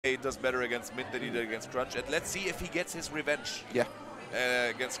VA does better against Mint than he did against Crunch. And let's see if he gets his revenge. Yeah.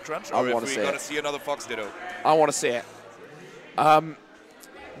 Against Crunch, or if we're going to see another Fox Ditto. I want to see it.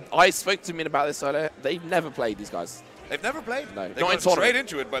 I spoke to Min about this earlier. They've never played, these guys. They've never played? No, they not in tournament. Straight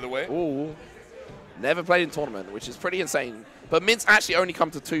into it, by the way. Ooh. Never played in tournament, which is pretty insane. But Mint's actually only come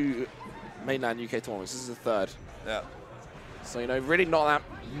to 2 mainland UK tournaments. This is the 3rd. Yeah. So, you know, really not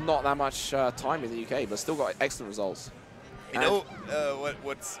that much time in the UK, but still got excellent results. You know,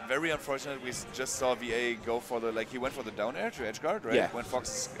 what's very unfortunate, we just saw VA go for the, he went for the down air to edge guard, right? Yeah. When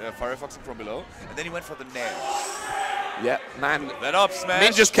Fox firefoxing from below, and then he went for the nair. Yeah, man. That up smash.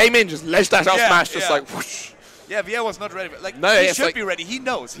 Min just came in, just ledge dash up smash, just like whoosh. Yeah, VA was not ready. Like, no, he should be ready. He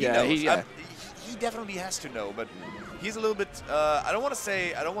knows. He knows. He definitely has to know, but he's a little bit. I don't want to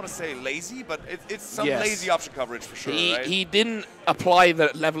say lazy, but it's some lazy option coverage for sure. Right? He didn't apply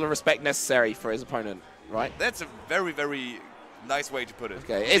the level of respect necessary for his opponent, right? That's a very, very nice way to put it.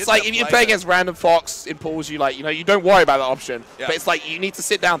 Okay, it's like if you play against random Fox in pools, you you don't worry about that option. Yeah. But it's like you need to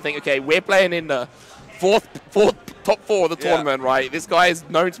sit down and think, okay, we're playing in the top 4 of the tournament, right? This guy is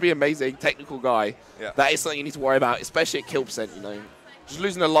known to be an amazing technical guy. Yeah. That is something you need to worry about, especially at kill percent, you know. Just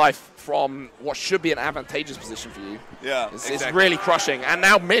losing a life from what should be an advantageous position for you. Yeah, it's really crushing. And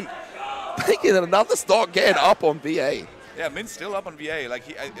now Mint taking another stock, getting up on VA. Yeah, Mint's still up on VA. Like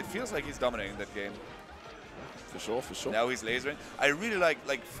it feels like he's dominating that game. For sure, for sure. Now he's lasering. I really like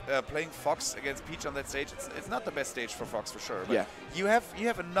playing Fox against Peach on that stage. It's not the best stage for Fox for sure. But you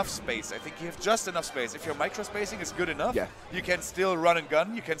have enough space. I think you have just enough space. If your micro spacing is good enough, you can still run and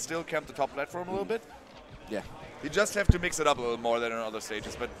gun. You can still camp the top platform a little bit. Yeah. You just have to mix it up a little more than on other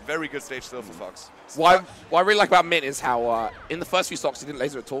stages, but very good stage still for Fox. What I really like about Mint is how in the first few stocks he didn't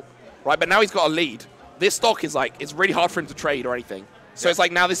laser at all, right? But now he's got a lead. This stock is it's really hard for him to trade or anything. So it's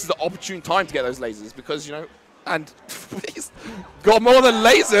like now this is the opportune time to get those lasers because, you know, and he's got more than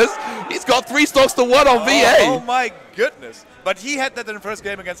lasers. He's got 3 stocks to 1 on VA. Oh my goodness. But he had that in the first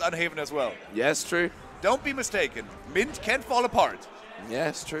game against Unhaven as well. Yeah, it's true. Don't be mistaken. Mint can fall apart. Yeah,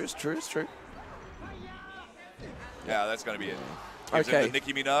 it's true, it's true, it's true. Yeah, that's going to be it. Okay.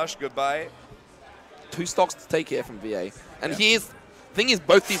 Nicki Minaj, goodbye. 2 stocks to take here from VA. And the thing is,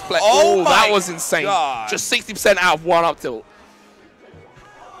 both these players. Oh, that was insane. God. Just 60% out of 1 up tilt.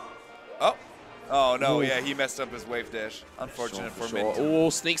 Oh, no, yeah, he messed up his wave dash. Unfortunate for Mint. Oh,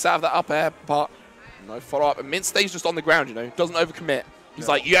 sneaks out of that up air, but no follow-up. And Mint stays just on the ground, you know, doesn't overcommit. He's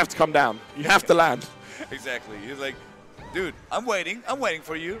like, you have to come down. You have to land. Exactly. He's like, dude, I'm waiting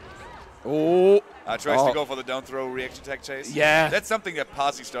for you. Oh. Tries to go for the down throw reaction tech chase. Yeah. That's something that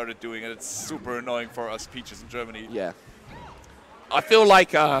Pasi started doing, and it's super annoying for us Peaches in Germany. Yeah. I feel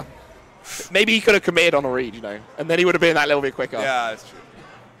like maybe he could have committed on a read, you know, and then he would have been that little bit quicker. Yeah, that's true.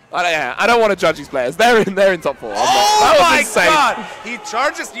 I don't want to judge these players. They're in top 4. Oh my God! He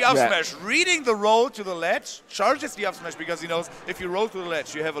charges the up smash, reading the roll to the ledge, charges the up smash because he knows if you roll to the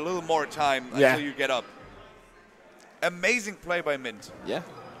ledge, you have a little more time until you get up. Amazing play by Mint. Yeah.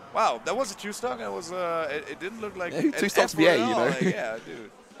 Wow, that was a 2 stock, and it was it didn't look like 2 stocks VA, you know. Yeah,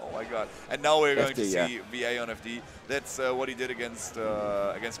 dude. Oh my God! And now we're going to see VA on FD. That's what he did against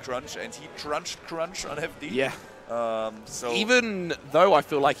Crunch, and he crunched Crunch on FD. Yeah. So even though I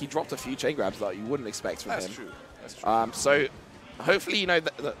feel like he dropped a few chain grabs that you wouldn't expect from him. That's true. That's true. So hopefully, you know,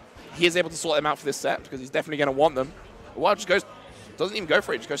 that he is able to sort them out for this set because he's definitely going to want them. Well, just doesn't even go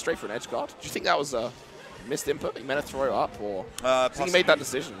for it. Just goes straight for an edge guard. Do you think that was a missed input? He meant to throw up, or I think he made that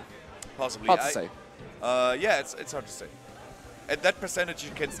decision? Possibly. Hard to say. Yeah, it's hard to say. At that percentage, you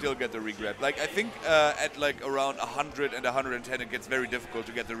can still get the regrab. Like, I think at like around 100 and 110, it gets very difficult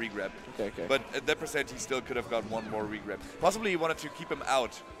to get the regrab. Okay. But at that percent, he still could have got 1 more regrab. Possibly he wanted to keep him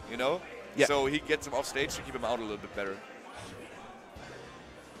out, you know? Yeah. So he gets him off stage to keep him out a little bit better.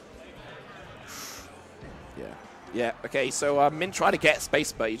 Yeah, okay, so Min tried to get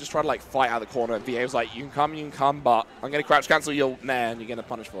space, but he just tried to like fight out the corner. VA was like, you can come, but I'm going to crouch cancel your nair, and you're going to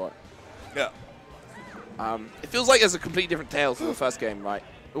punish for it. Yeah. It feels like there's a completely different tale to the first game, right?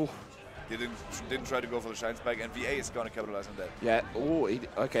 Ooh. He didn't try to go for the shine spike, and VA is going to capitalize on that. Yeah. Ooh.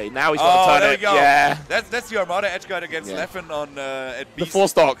 Okay. Now he's got to turn there it. We go. Yeah. That's the Armada edge guard against Leffen on at Beast. The 4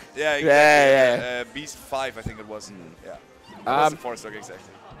 stock. Yeah. Exactly. Beast 5, I think it was. Yeah. That was the 4 stock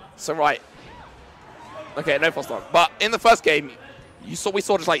exactly. So right. Okay, no 4 stock. But in the first game, we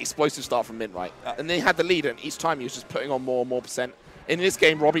saw just like explosive start from Min, right? And then he had the lead, and each time he was just putting on more and more percent. In this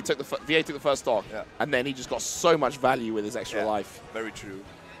game, VA took the first stock, and then he just got so much value with his extra life. Very true.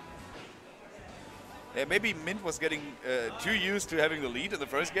 Yeah, maybe Mint was getting too used to having the lead in the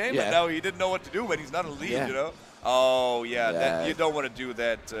first game, Yeah. and now he didn't know what to do when he's not in the lead, Yeah. you know? Oh, yeah, that, you don't want to do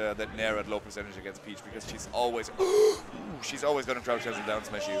that that Nair at low percentage against Peach, because she's always she's always going to crouch cancel down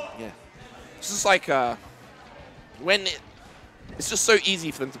smash you. Yeah. It's just like when it's just so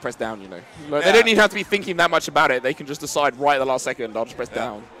easy for them to press down, you know. Like, they don't even have to be thinking that much about it. They can just decide right at the last second, I'll just press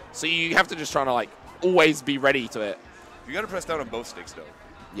down. So you have to just try to like always be ready to it. You got to press down on both sticks, though.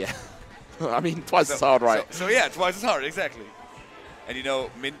 Yeah. I mean, twice as hard, right? So yeah, twice as hard, exactly. And you know,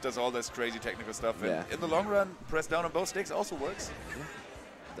 Mint does all this crazy technical stuff. And in the long run, press down on both sticks also works. Yeah,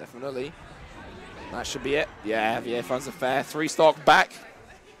 definitely. That should be it. Yeah, VA funds are fair. 3-stock back.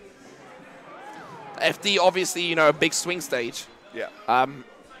 FD, obviously, you know, a big swing stage. Yeah.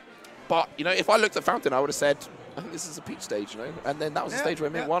 But, you know, if I looked at Fountain, I would have said, I think this is a Peach stage, you know? And then that was the stage where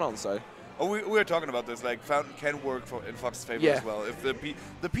Mint won on, so. Oh, we were talking about this. Like, Fountain can work in Fox's favor as well. If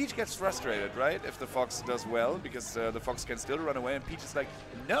the Peach gets frustrated, right? If the Fox does well, because the Fox can still run away, and Peach is like,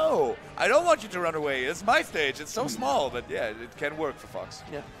 no, I don't want you to run away. It's my stage. It's so small. But yeah, it can work for Fox.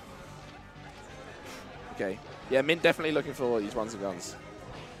 Yeah. Okay. Yeah, Mint definitely looking for all these runs and guns.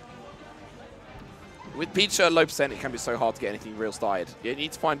 With Peach at low percent, it can be so hard to get anything real started. You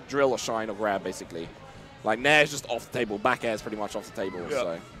need to find drill or shine or grab, basically. Like, Nair's just off the table. Back air's pretty much off the table,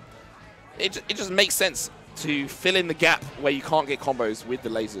 so. It just makes sense to fill in the gap where you can't get combos with the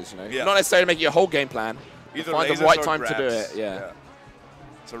lasers, you know? Yeah. Not necessarily making a whole game plan. Either find the right time to do it, yeah.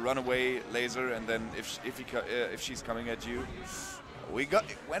 So run away laser, and then if she's coming at you,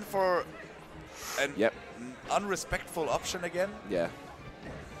 went for an unrespectful option again. Yeah.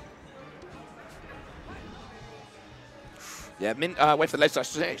 Yeah, Mint wait for the ledge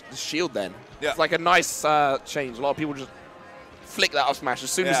slash the shield then. Yeah. It's like a nice change. A lot of people just flick that up smash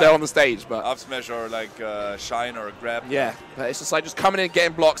as soon as they're on the stage. But up smash or like shine or a grab. Yeah, but it's just like just coming in and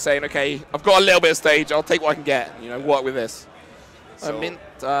getting blocked, saying, okay, I've got a little bit of stage, I'll take what I can get, you know, work with this. So Mint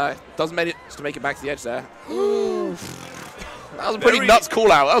does manage to make it back to the edge there. Ooh. That was a pretty nuts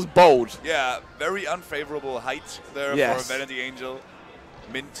call out. That was bold. Yeah, very unfavorable height there for Vanity Angel.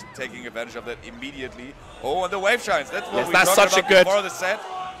 Mint taking advantage of that immediately. Oh, and the wave shines. That's what we talked about before the set.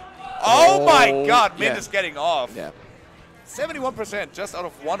 Oh my God, Mint is getting off. Yeah. 71% just out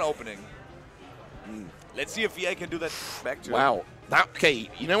of one opening. Let's see if VA can do that back to Wow. Okay,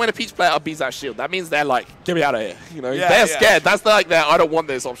 you know when a Peach player beats that shield, that means they're like, get me out of here. You know, they're scared. That's like their I don't want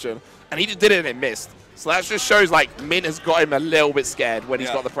this option. And he just did it and it missed. So that just shows like Mint has got him a little bit scared when he's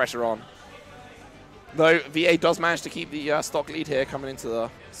got the pressure on. Though VA does manage to keep the stock lead here coming into the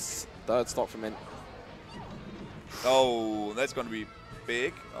third stock for Mint. Oh, that's going to be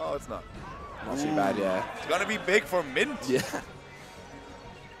big. Oh, it's not. Not too bad, yeah. It's going to be big for Mint. Yeah.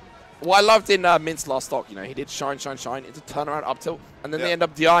 What I loved in Mint's last stock, you know, he did shine, shine, shine into turnaround up tilt, and then they end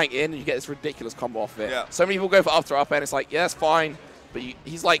up DIing in, and you get this ridiculous combo off of it. Yeah. So many people go for up throw up, and it's like, yeah, it's fine, but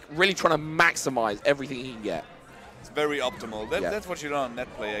he's like really trying to maximize everything he can get. It's very optimal. That's what you do on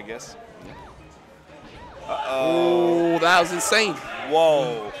net play, I guess. Oh, that was insane.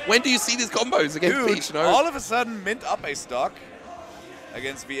 Whoa. When do you see these combos against Peach? You know? All of a sudden, Mint up a stock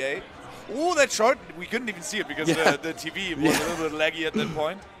against VA. Ooh, that short, we couldn't even see it because the TV was a little bit laggy at that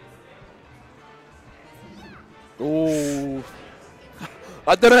point. Ooh.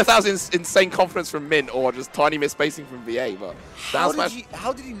 I don't know if that was insane confidence from Mint or just tiny misspacing from VA, but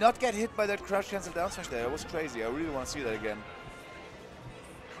how did he not get hit by that crouch cancel down smash there? It was crazy. I really want to see that again.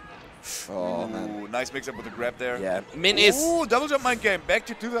 Oh, man. Nice mix-up with the grab there. Yeah, Mint is... Ooh, double jump mind game. Back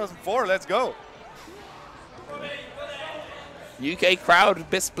to 2004. Let's go. UK crowd, a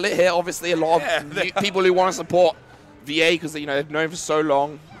bit split here. Obviously, a lot of people who want to support VA because, you know, they've known him for so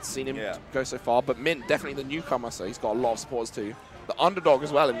long, seen him go so far. But Mint, definitely the newcomer, so he's got a lot of supporters too. The underdog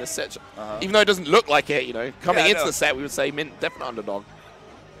as well in this set. Even though it doesn't look like it, you know, coming into the set, we would say Mint, definite underdog.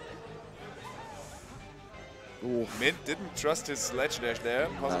 Ooh. Mint didn't trust his ledge dash there.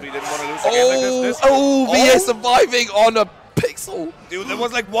 Possibly didn't want to lose again like this. VA surviving on a pixel. Dude, that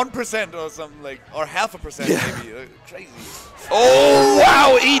was like 1% or something, like, or 0.5% maybe. Crazy. Oh,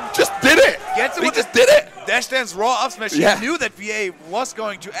 wow, he just did it. He just did it. Dash dance raw up smash. He knew that VA was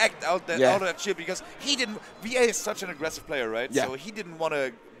going to act out of that shield because he didn't. VA is such an aggressive player, right? So he didn't want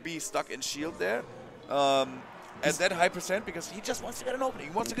to be stuck in shield there at that high percent because he just wants to get an opening.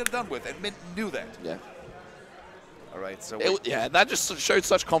 He wants to get it done with, and Mint knew that. Yeah. All right, so that just showed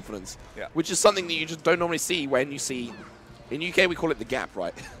such confidence, which is something that you just don't normally see when you see. In UK, we call it the gap,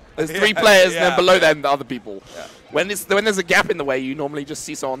 right? There's 3 players, and then below them, the other people. Yeah. When there's a gap in the way, you normally just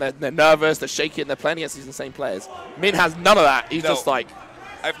see someone, they're nervous, they're shaking, they're playing against these insane players. Mint has none of that. He's just like...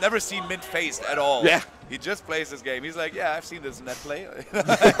 I've never seen Mint faced at all. Yeah. He just plays this game. He's like, yeah, I've seen this net play.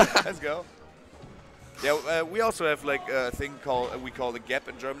 Let's go. Yeah, we also have like a thing we call the gap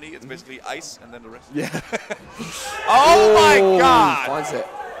in Germany. It's basically ice and then the rest. Yeah. Oh my God! Finds it.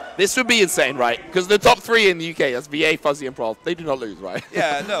 This would be insane, right? Because the top 3 in the UK, that's VA, Fuzzy, and Prof. They do not lose, right?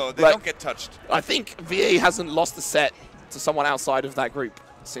 Yeah, no, they don't get touched. I think VA hasn't lost a set to someone outside of that group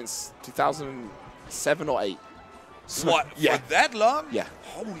since 2007 or 8. What? Yeah. For that long? Yeah.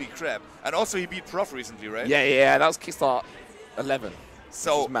 Holy crap! And also he beat Prof recently, right? Yeah. That was Kickstart 11.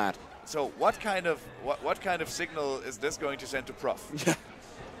 So which is mad. So what kind of signal is this going to send to Prof? Yeah.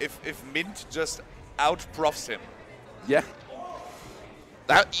 If Mint just out-profs him. Yeah.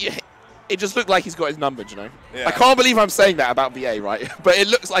 It just looked like he's got his number, you know? Yeah. I can't believe I'm saying that about VA, right? But it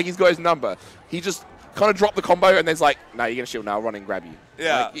looks like he's got his number. He just kind of dropped the combo and then it's like, no, you're going to shield now, I'll run and grab you.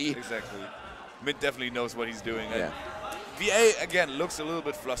 Yeah, like, exactly. Mint definitely knows what he's doing. Yeah. VA, again, looks a little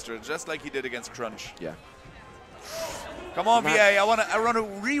bit flustered, just like he did against Crunch. Yeah. Come on, VA. I want to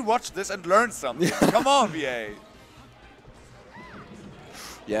re-watch this and learn something. Come on, VA.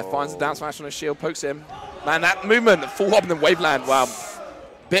 Yeah, finds the down smash on his shield, pokes him. Man, that movement, full hop and then waveland, wow.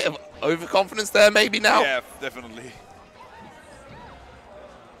 Bit of overconfidence there maybe now. Yeah, definitely.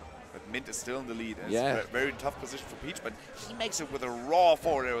 But Mint is still in the lead. And it's a very tough position for Peach, but he makes it with a raw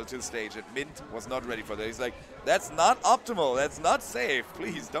forward arrow to the stage, and Mint was not ready for that. He's like, that's not optimal. That's not safe.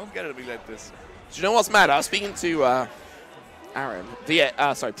 Please, don't get at me like this. Do you know what's mad? I was speaking to Aaron,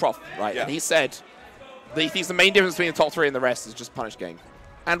 Prof, right? Yeah. And he said that he thinks the main difference between the top 3 and the rest is just punish game.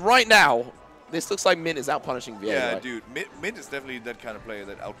 And right now, this looks like Mint is out-punishing VA. Yeah, right? dude. Mint is definitely that kind of player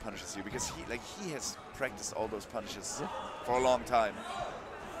that out-punishes you because he has practiced all those punishes for a long time.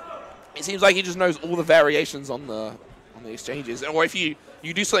 It seems like he just knows all the variations on the exchanges. Or if you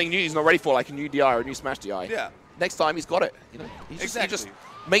do something new he's not ready for, like a new DI or a new smash DI, next time he's got it. You know, he just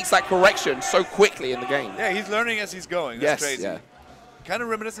makes that correction so quickly in the game. Yeah, he's learning as he's going. That's crazy. Yeah. Kind of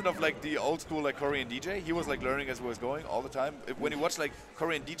reminiscent of like the old school like Korean DJ. He was like learning as he was going all the time. When you watch like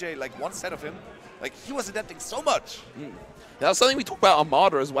Korean DJ, like one set of him, like he was adapting so much. That was something we talked about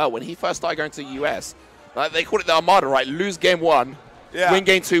Armada as well. When he first started going to the US, they called it the Armada, right? Lose game 1, win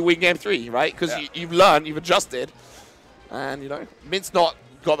game 2, win game 3, right? Because you've learned, you've adjusted, and you know Mint's not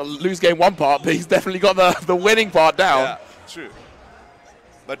got the lose game 1 part, but he's definitely got the winning part down. Yeah, true.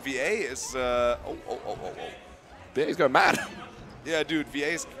 But VA is VA's going mad. Yeah, dude,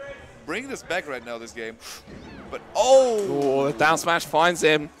 VA's bringing this back right now, this game. But, the down smash finds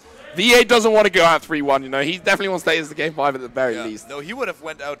him. VA doesn't want to go out 3-1, you know. He definitely wants to stay as the game 5 at the very least. No, he would have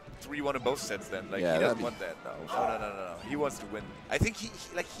went out 3-1 in both sets then. Like, he doesn't want that. No. He wants to win. I think he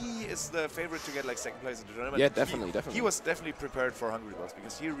is the favorite to get like second place in the tournament. Yeah, definitely. He was definitely prepared for Hungry Box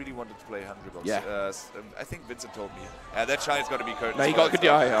because he really wanted to play Hungry Box. Yeah. I think Vincent told me. That shine's got to be curtains. No, he got a good DI.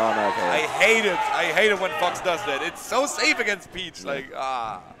 Oh, no, okay. I hate it when Fox does that. It's so safe against Peach. Like,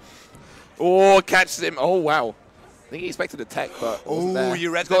 Oh, catches him. Oh, wow. I think he expected a tech, but you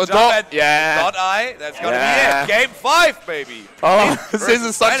read the jump at dot I. That's going to be it. Game 5, baby. Oh, this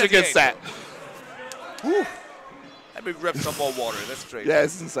is such a good set. Whew. Let me grab some more water. That's crazy. Yeah,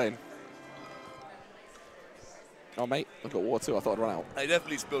 this is insane. Oh, mate, I've got water too. I thought I'd run out. I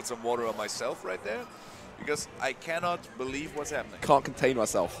definitely spilled some water on myself right there because I cannot believe what's happening. Can't contain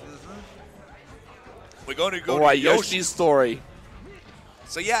myself. We're going to go to Yoshi's story.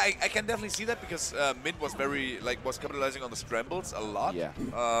 So yeah, I can definitely see that because Mint was was capitalizing on the scrambles a lot. Yeah.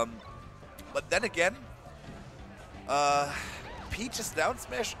 But then again, Peach's down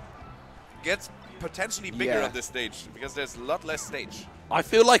smash gets potentially bigger on this stage because there's a lot less stage. I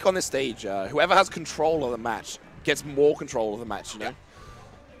feel like on this stage, whoever has control of the match gets more control of the match, you know?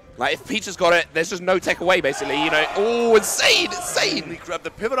 Like, if Peach has got it, there's just no tech away, basically, you know? Oh, insane! He grabbed the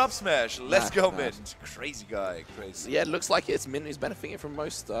pivot up smash. Let's go, Mint. Crazy guy, crazy. Yeah, it looks like it's Mint who's benefiting from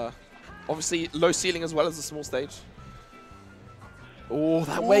most. Obviously, low ceiling as well as a small stage. Oh,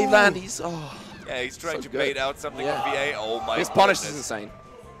 that waveland, he's... Oh, yeah, he's trying to bait out something with VA. Oh, my His punish is insane.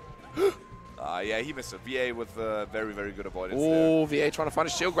 Yeah, he missed it. VA with very, very good avoidance VA trying to find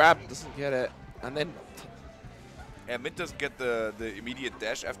a shield grab. Doesn't get it. And then... Yeah, Mint doesn't get the immediate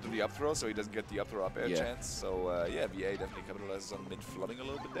dash after the up throw, so he doesn't get the up throw up air chance. So, yeah, VA definitely capitalizes on Mint flooding a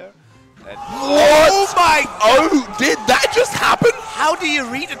little bit there. And oh my God! Oh, did that just happen? How do you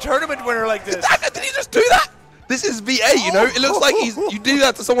read a tournament winner like this? Did he just do that? This is VA, you know? It looks like you do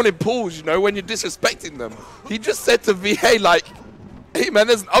that to someone in pools, you know, when you're disrespecting them. He just said to VA, like, hey, man,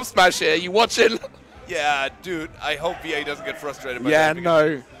 there's an up smash here. You watching? Yeah, dude, I hope VA doesn't get frustrated by that. Yeah,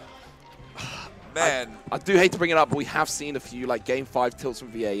 no. Man. I do hate to bring it up, but we have seen a few like game 5 tilts from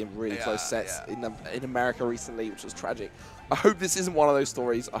VA in really close sets in America recently, which was tragic. I hope this isn't one of those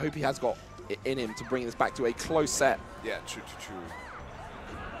stories. I hope he has got it in him to bring this back to a close set. Yeah, true.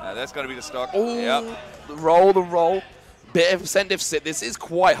 That's going to be the stock. Oh, yep. the roll. Bit of percent deficit. This is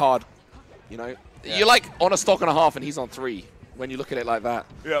quite hard. You know, you're like on a stock and a half, and he's on 3 when you look at it like that.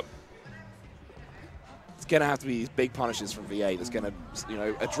 Yep. It's going to have to be these big punishes from VA that's going to, you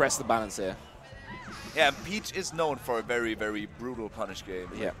know, address the balance here. Yeah, and Peach is known for a very, very brutal punish game.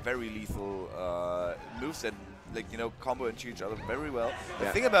 Yeah. Like very lethal moves that, like, you know, combo into each other very well. The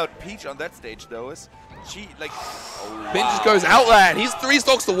Yeah. thing about Peach on that stage, though, is she, like... Min just goes out there, and he's 3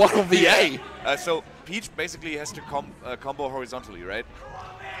 stocks to 1 on VA. So Peach basically has to combo horizontally, right?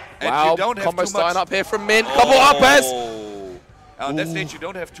 And Wow, you don't have combo too much... starting up here from Min. Couple up airs. On that stage, you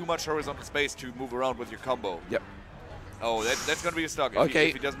don't have too much horizontal space to move around with your combo. Yep. Oh, that's going to be a stock.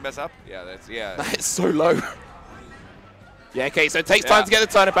 If he doesn't mess up, That's so low. Yeah, okay, so it takes time to get the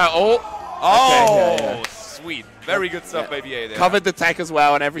turnip out. Oh, sweet. Very good stuff by VA there. Covered the tech as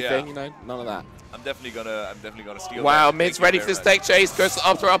well and everything, you know, none of that. I'm definitely gonna steal. Wow, that. Min's ready for this tech chase. Goes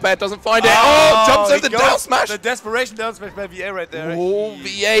up throw up air, doesn't find it. Jumps over the down smash. The desperation down smash by VA right there. Oh,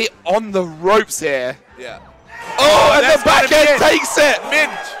 VA on the ropes here. Yeah. Oh, and the back end takes it.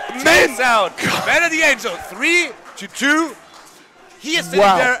 Mint out. Vanity Angel 3-2. He is sitting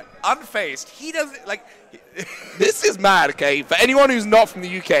there unfazed. He doesn't like. This is mad. Okay, for anyone who's not from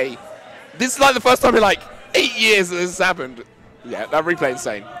the UK, this is like the first time in like 8 years that this has happened. Yeah, that replay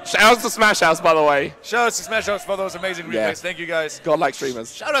insane. Shoutouts to Smash House, by the way. Shoutouts to Smash House for those amazing replays. Thank you guys. Godlike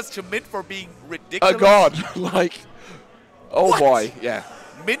streamers. Shoutouts to Mint for being ridiculous. Oh god, like, oh boy, yeah.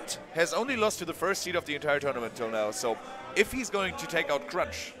 Mint has only lost to the first seed of the entire tournament till now, so if he's going to take out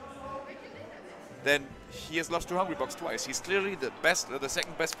Crunch, then he has lost to Hungrybox twice. He's clearly the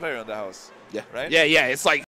second best player in the house. Yeah. Right? Yeah, it's like